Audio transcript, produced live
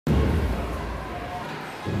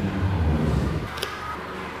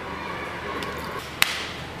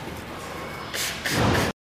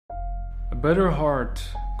bitter heart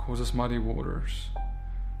causes muddy waters.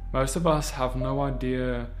 Most of us have no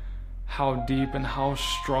idea how deep and how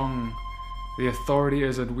strong the authority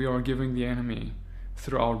is that we are giving the enemy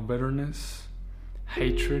through our bitterness,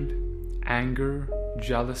 hatred, anger,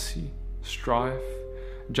 jealousy, strife,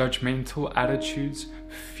 judgmental attitudes,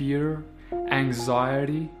 fear,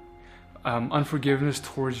 anxiety, unforgiveness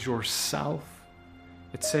towards yourself,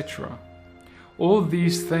 etc. All of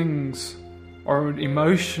these things are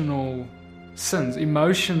emotional sins,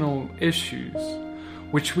 emotional issues,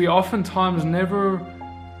 which we oftentimes never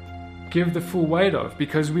give the full weight of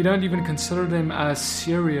because we don't even consider them as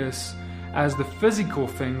serious as the physical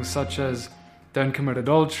things such as don't commit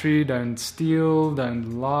adultery, don't steal,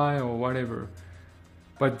 don't lie, or whatever.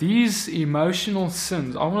 But these emotional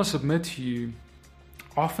sins, I want to submit to you,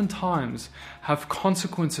 oftentimes have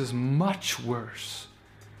consequences much worse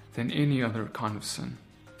than any other kind of sin.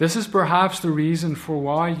 This is perhaps the reason for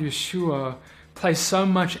why Yeshua placed so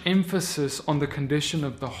much emphasis on the condition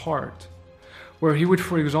of the heart, where he would,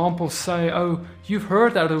 for example, say, oh, you've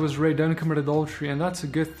heard that it was read, don't commit adultery, and that's a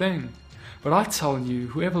good thing. But I tell you,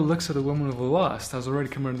 whoever looks at a woman with lust has already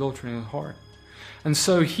committed adultery in his heart. And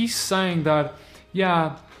so he's saying that,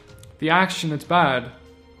 yeah, the action, it's bad,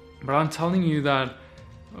 but I'm telling you that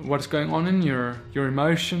what's going on in your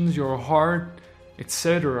emotions, your heart,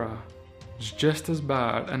 etc., is just as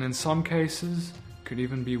bad, and in some cases, could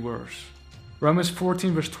even be worse. Romans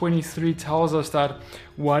 14 verse 23 tells us that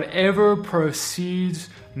whatever proceeds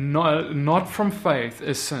not from faith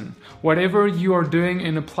is sin. Whatever you are doing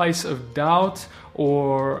in a place of doubt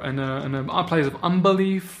or in a place of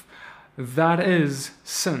unbelief, that is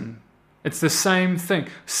sin. It's the same thing.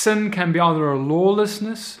 Sin can be either a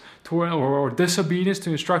lawlessness or disobedience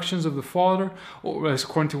to instructions of the Father, or as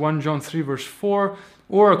according to 1 John 3 verse 4,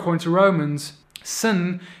 or according to Romans,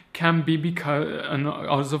 sin can be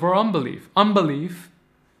because of our unbelief. Unbelief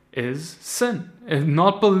is sin.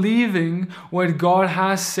 Not believing what God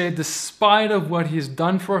has said, despite of what He has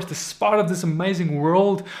done for us, despite of this amazing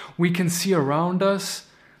world we can see around us,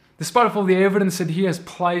 despite of all the evidence that He has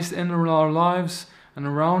placed in our lives and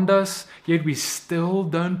around us, yet we still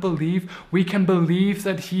don't believe. We can believe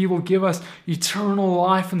that He will give us eternal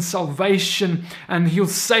life and salvation, and He'll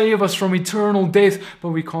save us from eternal death, but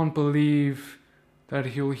we can't believe that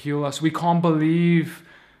He'll heal us. We can't believe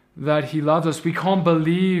that He loves us. We can't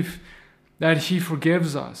believe that He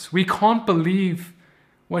forgives us. We can't believe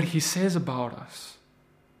what He says about us.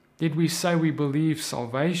 Yet we say we believe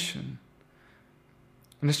salvation.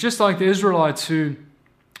 And it's just like the Israelites who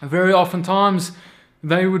very oftentimes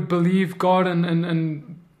they would believe God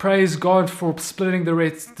and praise God for splitting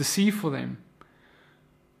the sea for them.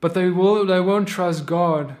 But they won't trust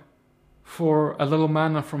God for a little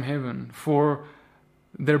manna from heaven, for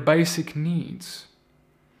their basic needs.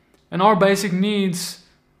 And our basic needs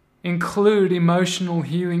include emotional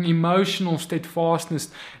healing, emotional steadfastness,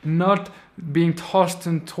 not being tossed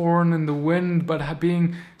and torn in the wind, but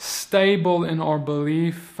being stable in our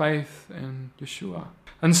belief, faith in Yeshua.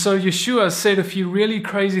 And so Yeshua said a few really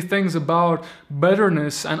crazy things about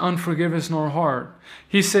bitterness and unforgiveness in our heart.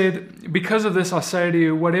 He said, because of this I say to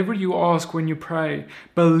you, whatever you ask when you pray,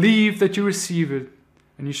 believe that you receive it,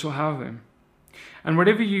 and you shall have them. And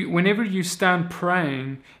whenever you stand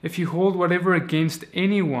praying, if you hold whatever against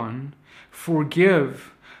anyone,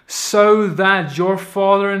 forgive, so that your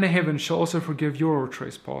Father in heaven shall also forgive your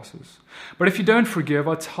trespasses. But if you don't forgive,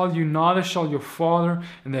 I tell you, neither shall your Father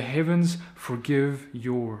in the heavens forgive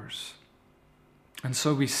yours. And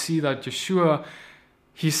so we see that Yeshua,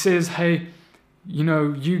 He says, hey,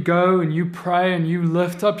 you go and you pray and you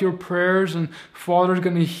lift up your prayers, and Father's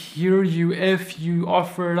going to hear you if you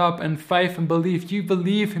offer it up in faith and belief. You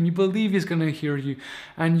believe Him, you believe He's going to hear you,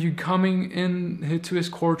 and you coming into His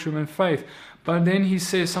courtroom in faith. But then He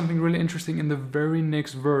says something really interesting in the very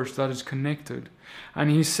next verse that is connected. And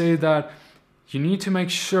He said that you need to make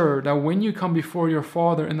sure that when you come before your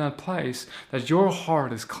Father in that place, that your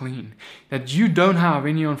heart is clean, that you don't have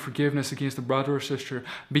any unforgiveness against a brother or sister,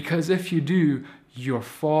 because if you do, your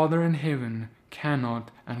Father in heaven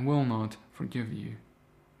cannot and will not forgive you.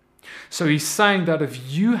 So He's saying that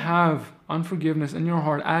if you have unforgiveness in your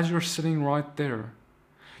heart as you're sitting right there,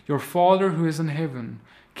 your Father who is in heaven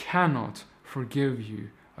cannot forgive you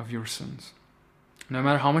of your sins. No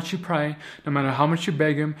matter how much you pray, no matter how much you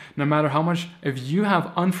beg Him, no matter how much, if you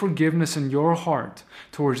have unforgiveness in your heart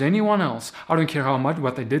towards anyone else, I don't care how much,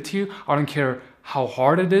 what they did to you, I don't care how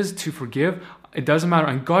hard it is to forgive, it doesn't matter,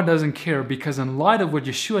 and God doesn't care, because in light of what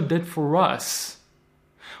Yeshua did for us,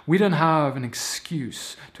 we don't have an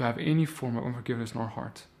excuse to have any form of unforgiveness in our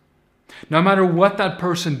heart. No matter what that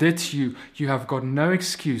person did to you, you have got no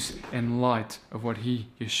excuse in light of what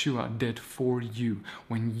Yeshua, did for you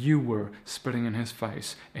when you were spitting in his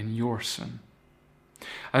face in your sin.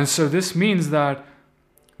 And so this means that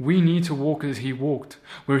we need to walk as he walked,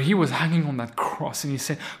 where he was hanging on that cross and he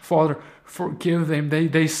said, Father, forgive them.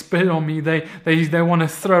 They spit on me. They want to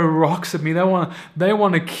throw rocks at me. They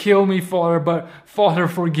want to kill me, Father. But Father,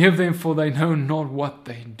 forgive them, for they know not what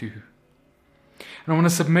they do. And I want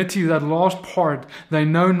to submit to you that last part, they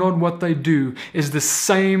know not what they do, is the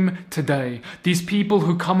same today. These people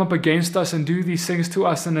who come up against us and do these things to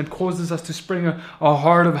us, and it causes us to spring a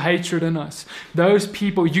heart of hatred in us. Those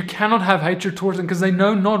people, you cannot have hatred towards them because they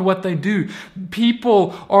know not what they do.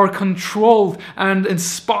 People are controlled and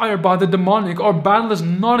inspired by the demonic. Our battle is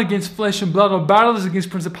not against flesh and blood. Our battle is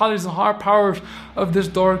against principalities and higher powers of this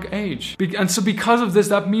dark age. And so because of this,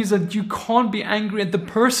 that means that you can't be angry at the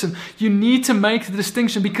person. You need to make the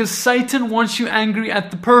distinction, because Satan wants you angry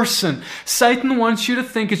at the person. Satan wants you to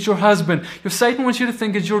think it's your husband. If Satan wants you to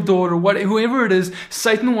think it's your daughter, whoever it is,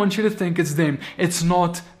 Satan wants you to think it's them. It's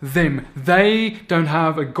not them. They don't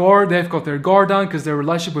have a guard. They've got their guard down because their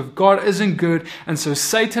relationship with God isn't good. And so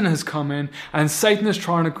Satan has come in, and Satan is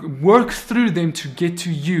trying to work through them to get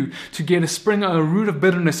to you, to get a root of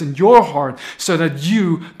bitterness in your heart, so that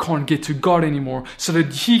you can't get to God anymore, so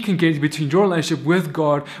that he can get between your relationship with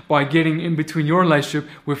God by getting in between your relationship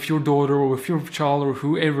with your daughter or with your child or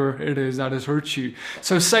whoever it is that has hurt you.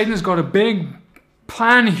 So Satan has got a big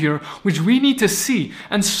plan here, which we need to see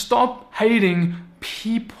and stop hating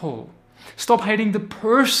people. Stop hating the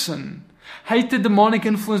person. Hate the demonic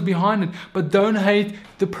influence behind it, but don't hate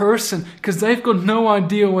the person, because they've got no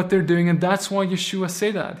idea what they're doing, and that's why Yeshua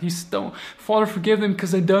said that. Father, forgive them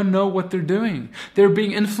because they don't know what they're doing. They're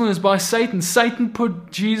being influenced by Satan. Satan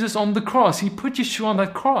put Jesus on the cross. He put Yeshua on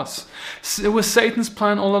that cross. It was Satan's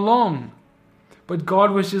plan all along. But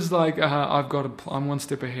God was just like, I'm one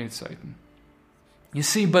step ahead, Satan. You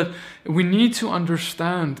see, but we need to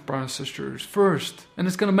understand, brothers and sisters, first, and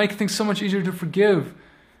it's going to make things so much easier to forgive.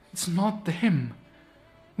 It's not them.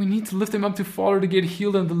 We need to lift them up to Father to get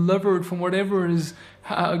healed and delivered from whatever is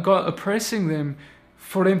God oppressing them,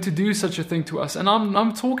 for them to do such a thing to us. And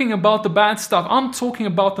I'm talking about the bad stuff. I'm talking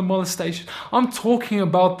about the molestation. I'm talking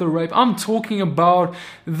about the rape. I'm talking about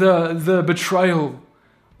the betrayal.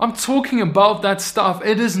 I'm talking about that stuff.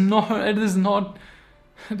 It is not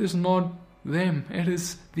them. It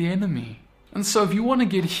is the enemy. And so if you want to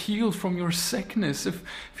get healed from your sickness, if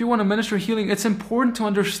you want to minister healing, it's important to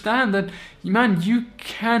understand that, man, you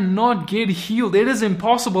cannot get healed. It is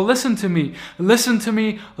impossible. Listen to me. Listen to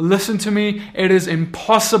me. Listen to me. It is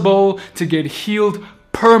impossible to get healed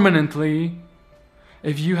permanently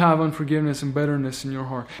if you have unforgiveness and bitterness in your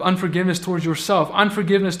heart. Unforgiveness towards yourself.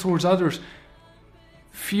 Unforgiveness towards others.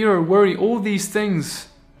 Fear, worry, all these things.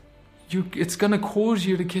 It's going to cause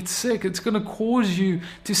you to get sick. It's going to cause you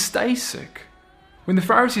to stay sick. When the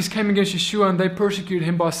Pharisees came against Yeshua and they persecuted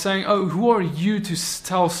him by saying, who are you to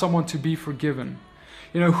tell someone to be forgiven?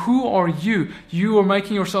 Who are you? You are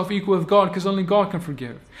making yourself equal with God because only God can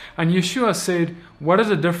forgive. And Yeshua said, what is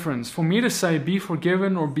the difference for me to say be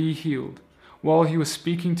forgiven or be healed? While he was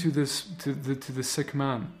speaking to the sick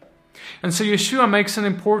man. And so Yeshua makes an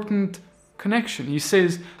important connection. He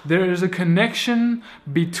says there is a connection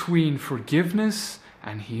between forgiveness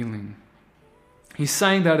and healing. He's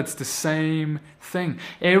saying that it's the same thing.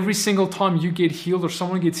 Every single time you get healed or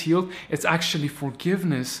someone gets healed, it's actually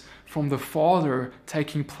forgiveness from the Father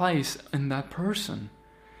taking place in that person.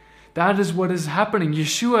 That is what is happening.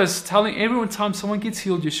 Yeshua is telling every time someone gets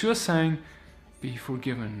healed, Yeshua is saying, be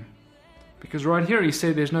forgiven. Because right here he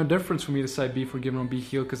said there's no difference for me to say be forgiven or be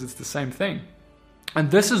healed, because it's the same thing. And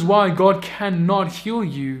this is why God cannot heal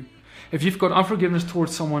you if you've got unforgiveness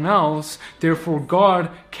towards someone else. Therefore, God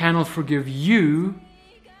cannot forgive you.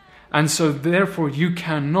 And so, therefore, you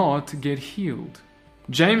cannot get healed.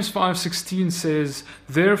 James 5:16 says,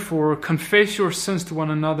 therefore, confess your sins to one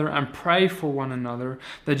another and pray for one another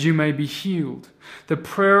that you may be healed. The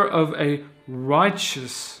prayer of a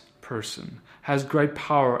righteous person has great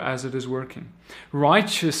power as it is working.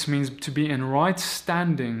 Righteous means to be in right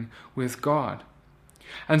standing with God.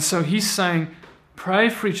 And so he's saying, pray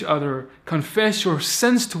for each other, confess your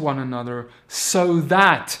sins to one another so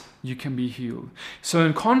that you can be healed. So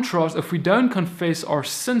in contrast, if we don't confess our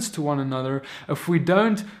sins to one another, if we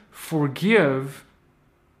don't forgive,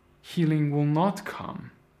 healing will not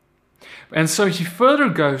come. And so he further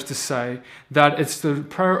goes to say that it's the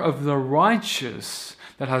prayer of the righteous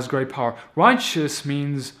that has great power. Righteous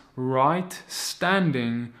means right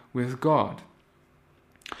standing with God.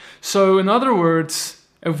 So in other words,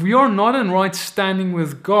 If we are not in right standing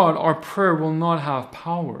with God, our prayer will not have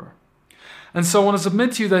power. And so I want to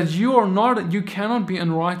submit to you that you cannot be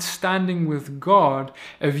in right standing with God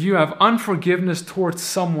if you have unforgiveness towards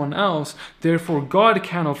someone else. Therefore, God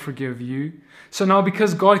cannot forgive you. So now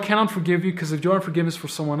because God cannot forgive you because of your unforgiveness for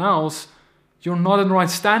someone else, you're not in right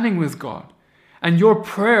standing with God. And your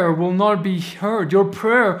prayer will not be heard. Your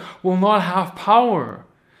prayer will not have power.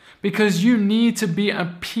 Because you need to be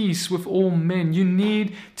at peace with all men. You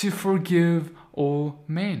need to forgive all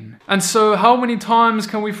men. And so how many times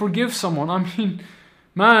can we forgive someone? I mean,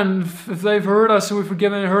 man, if they've hurt us and we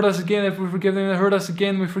forgive them, they hurt us again. If we forgive them, they hurt us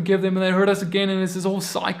again. We forgive them and they hurt us again. And it's this whole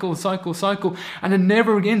cycle. And it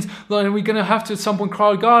never ends. And we're going to have to at some point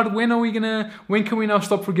cry, God, when can we now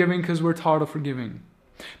stop forgiving because we're tired of forgiving?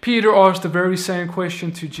 Peter asked the very same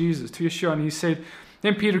question to Jesus, to Yeshua, and he said,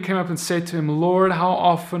 then Peter came up and said to him, Lord, how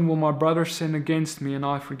often will my brother sin against me and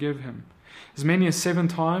I forgive him? As many as 7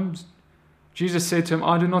 times? Jesus said to him,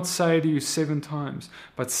 I do not say to you 7 times,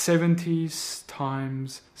 but 70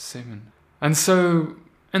 times 7. And so,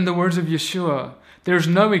 in the words of Yeshua, there's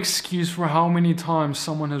no excuse for how many times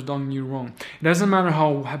someone has done you wrong. It doesn't matter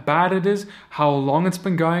how bad it is, how long it's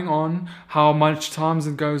been going on, how much times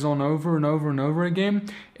it goes on over and over and over again.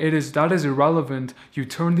 That is irrelevant. You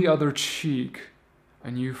turn the other cheek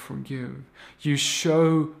and you forgive. You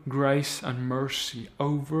show grace and mercy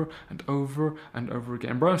over and over and over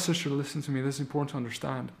again. Brother and sister, listen to me. This is important to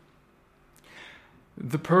understand.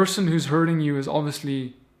 The person who's hurting you has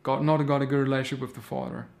obviously not got a good relationship with the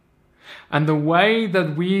Father. And the way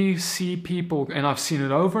that we see people, and I've seen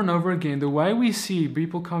it over and over again, the way we see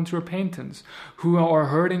people come to repentance who are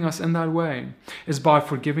hurting us in that way is by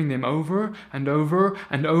forgiving them over and over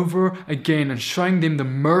and over again and showing them the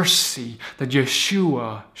mercy that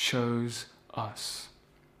Yeshua shows us.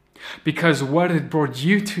 Because what had brought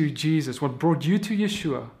you to Jesus, what brought you to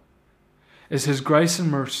Yeshua, is His grace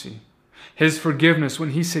and mercy. His forgiveness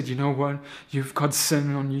when He said, you know what, you've got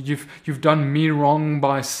sin on you. You've done me wrong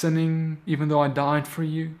by sinning, even though I died for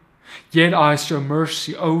you. Yet I show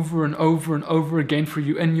mercy over and over and over again for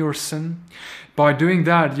you in your sin. By doing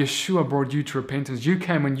that, Yeshua brought you to repentance. You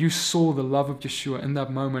came and you saw the love of Yeshua in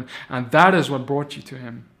that moment, and that is what brought you to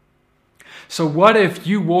Him. So what if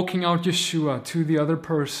you walking out Yeshua to the other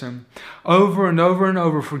person over and over and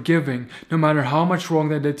over, forgiving no matter how much wrong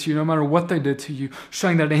they did to you, no matter what they did to you,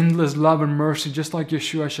 showing that endless love and mercy just like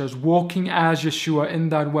Yeshua shows, walking as Yeshua in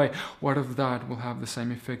that way, what if that will have the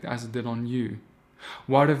same effect as it did on you?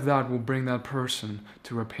 What if that will bring that person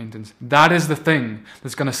to repentance? That is the thing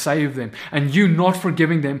that's going to save them. And you not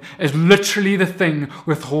forgiving them is literally the thing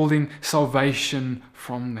withholding salvation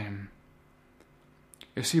from them.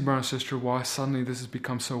 You see, brother and sister, why suddenly this has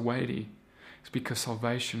become so weighty? It's because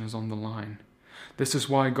salvation is on the line. This is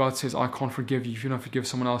why God says, I can't forgive you if you don't forgive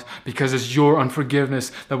someone else, because it's your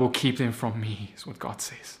unforgiveness that will keep them from me, is what God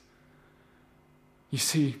says. You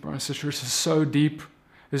see, brother and sister, this is so deep.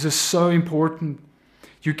 This is so important.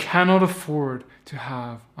 You cannot afford to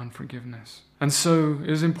have unforgiveness. And so it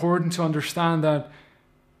is important to understand that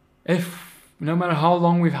no matter how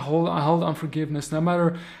long we've held unforgiveness, no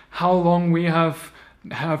matter how long we have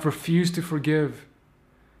refused to forgive,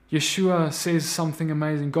 Yeshua says something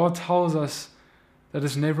amazing. God tells us that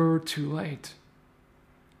it's never too late.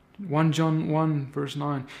 1 John 1 verse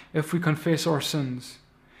 9, if we confess our sins,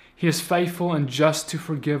 He is faithful and just to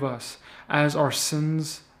forgive us as our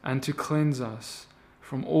sins and to cleanse us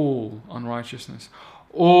from all unrighteousness.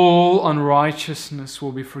 All unrighteousness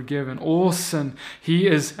will be forgiven. All sin, He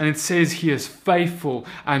is, and it says He is faithful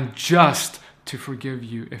and just to forgive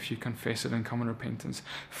you if you confess it and come in repentance.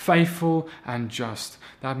 Faithful and just.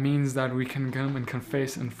 That means that we can come and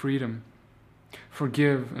confess in freedom.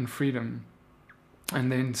 Forgive in freedom.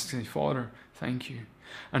 And then say, Father, thank you.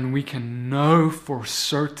 And we can know for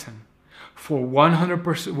certain, for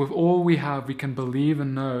 100%, with all we have, we can believe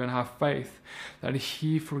and know and have faith that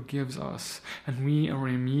He forgives us. And we are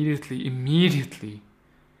immediately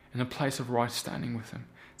in a place of right standing with Him.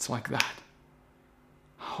 It's like that.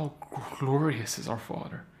 How glorious is our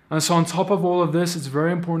Father. And so on top of all of this, it's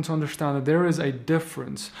very important to understand that there is a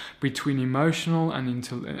difference between emotional and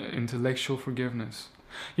intellectual forgiveness.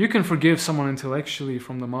 You can forgive someone intellectually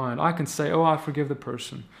from the mind. I can say, oh, I forgive the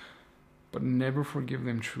person, but never forgive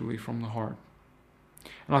them truly from the heart.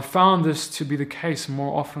 And I found this to be the case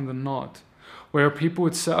more often than not, where people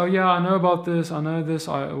would say, oh yeah, I know about this, I know this,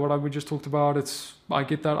 what we just talked about, I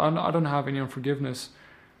get that, I don't have any unforgiveness.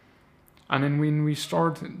 And then when we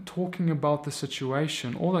start talking about the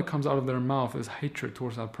situation, all that comes out of their mouth is hatred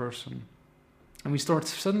towards that person. And we start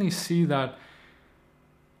to suddenly see that,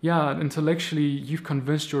 yeah, intellectually you've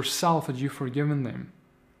convinced yourself that you've forgiven them.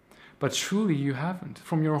 But truly you haven't.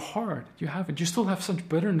 From your heart, you haven't. You still have such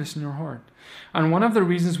bitterness in your heart. And one of the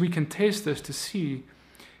reasons we can taste this to see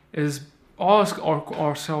is ask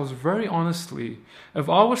ourselves very honestly, if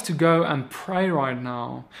I was to go and pray right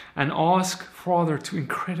now and ask Father to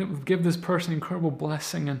give this person incredible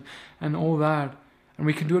blessing and all that, and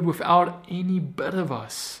we can do it without any bit of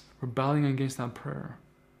us rebelling against that prayer,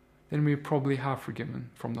 then we probably have forgiven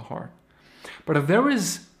from the heart. But if there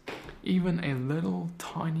is even a little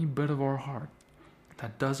tiny bit of our heart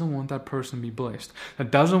that doesn't want that person to be blessed, that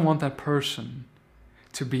doesn't want that person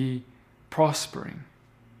to be prospering,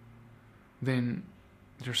 then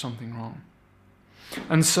there's something wrong.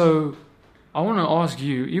 And so I want to ask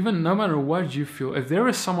you, even no matter what you feel, if there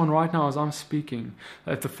is someone right now as I'm speaking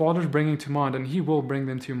that the Father's bringing to mind, and He will bring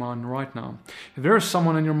them to mind right now. If there is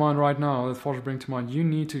someone in your mind right now that the Father's bringing to mind, you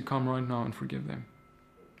need to come right now and forgive them.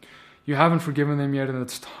 You haven't forgiven them yet, and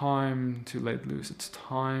it's time to let loose. It's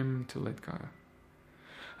time to let go.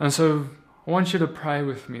 And so I want you to pray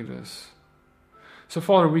with me this. So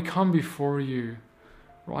Father, we come before you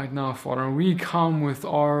right now, Father, and we come with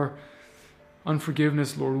our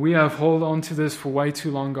unforgiveness, Lord. We have held on to this for way too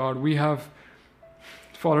long, God. We have,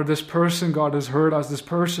 Father, this person, God, has hurt us. This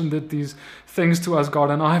person did these things to us,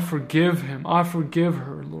 God, and I forgive him. I forgive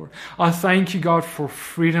her, Lord. I thank you, God, for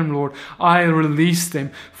freedom, Lord. I release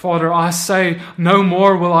them. Father, I say, no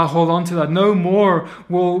more will I hold on to that. No more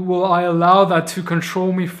will I allow that to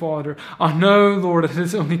control me, Father. I know, Lord, it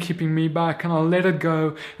is only keeping me back, and I let it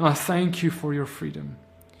go, and I thank you for your freedom.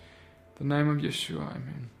 In the name of Yeshua,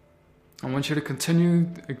 amen. I want you to continue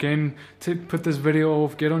again to put this video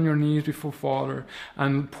off, get on your knees before Father,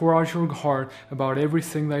 and pour out your heart about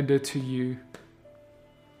everything they did to you.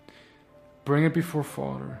 Bring it before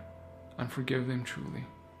Father and forgive them truly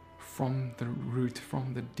from the root,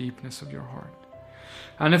 from the deepness of your heart.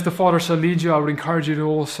 And if the Father shall lead you, I would encourage you to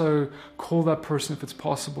also call that person if it's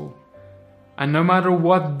possible. And no matter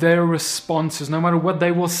what their response is, no matter what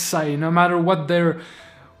they will say, no matter what they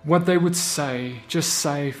would say, just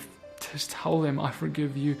tell them, I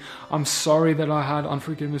forgive you. I'm sorry that I had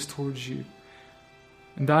unforgiveness towards you.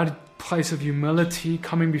 In that place of humility,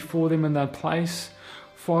 coming before them in that place,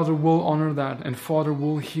 Father will honor that, and Father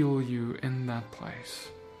will heal you in that place.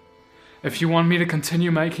 If you want me to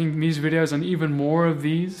continue making these videos and even more of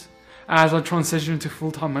these, as I transition to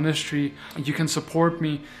full-time ministry, you can support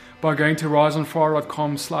me by going to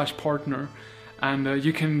riseonfire.com/partner. And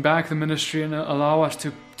you can back the ministry and allow us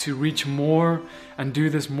to reach more and do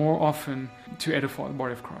this more often to edify the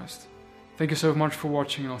body of Christ. Thank you so much for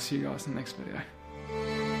watching, and I'll see you guys in the next video.